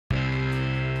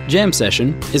Jam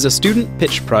Session is a student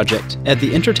pitch project at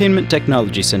the Entertainment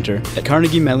Technology Center at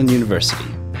Carnegie Mellon University.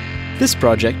 This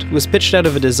project was pitched out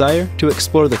of a desire to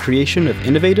explore the creation of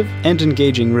innovative and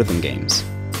engaging rhythm games.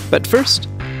 But first,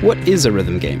 what is a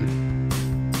rhythm game?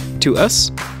 To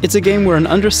us, it's a game where an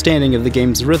understanding of the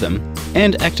game's rhythm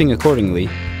and acting accordingly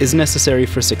is necessary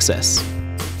for success.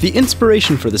 The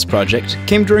inspiration for this project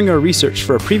came during our research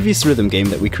for a previous rhythm game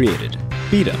that we created,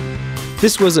 Beat 'em.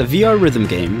 This was a VR rhythm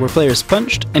game where players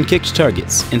punched and kicked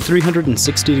targets in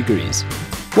 360 degrees.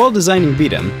 While designing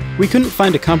Beat 'em, we couldn't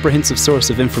find a comprehensive source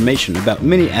of information about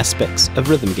many aspects of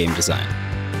rhythm game design.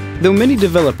 Though many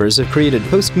developers have created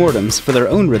post-mortems for their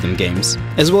own rhythm games,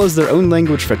 as well as their own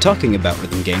language for talking about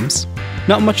rhythm games,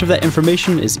 not much of that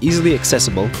information is easily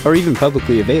accessible or even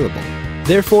publicly available.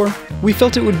 Therefore, we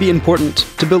felt it would be important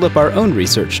to build up our own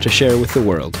research to share with the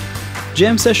world.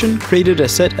 Jam Session created a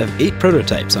set of 8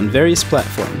 prototypes on various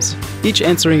platforms, each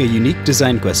answering a unique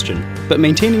design question, but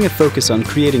maintaining a focus on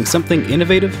creating something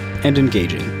innovative and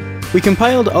engaging. We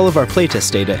compiled all of our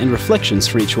playtest data and reflections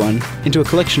for each one into a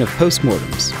collection of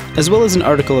postmortems, as well as an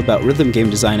article about rhythm game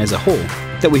design as a whole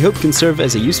that we hope can serve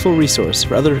as a useful resource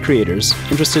for other creators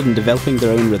interested in developing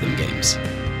their own rhythm games.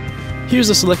 Here's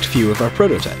a select few of our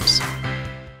prototypes.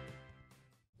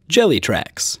 Jelly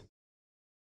Tracks.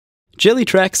 Jelly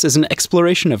Tracks is an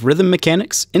exploration of rhythm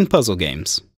mechanics in puzzle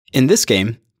games. In this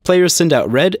game, players send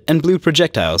out red and blue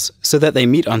projectiles so that they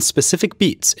meet on specific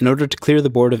beats in order to clear the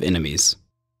board of enemies.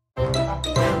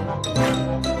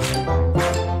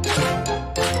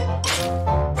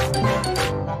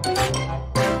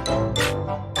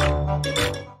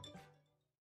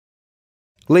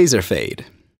 Laser Fade.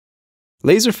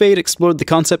 Laser Fade explored the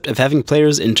concept of having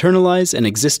players internalize an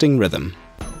existing rhythm.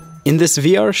 In this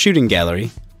VR shooting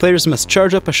gallery, players must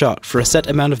charge up a shot for a set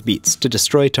amount of beats to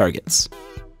destroy targets.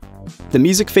 The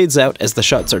music fades out as the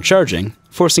shots are charging,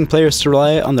 forcing players to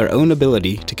rely on their own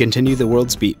ability to continue the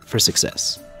world's beat for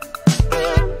success.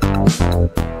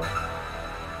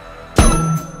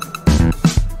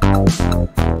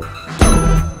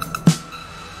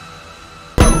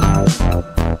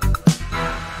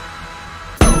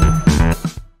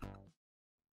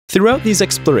 Throughout these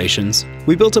explorations,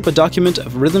 we built up a document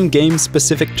of rhythm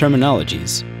game-specific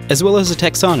terminologies, as well as a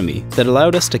taxonomy that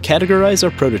allowed us to categorize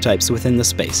our prototypes within the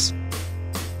space.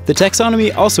 The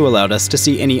taxonomy also allowed us to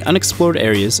see any unexplored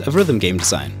areas of rhythm game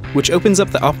design, which opens up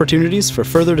the opportunities for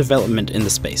further development in the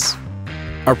space.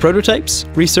 Our prototypes,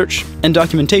 research, and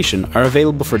documentation are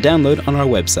available for download on our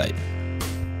website.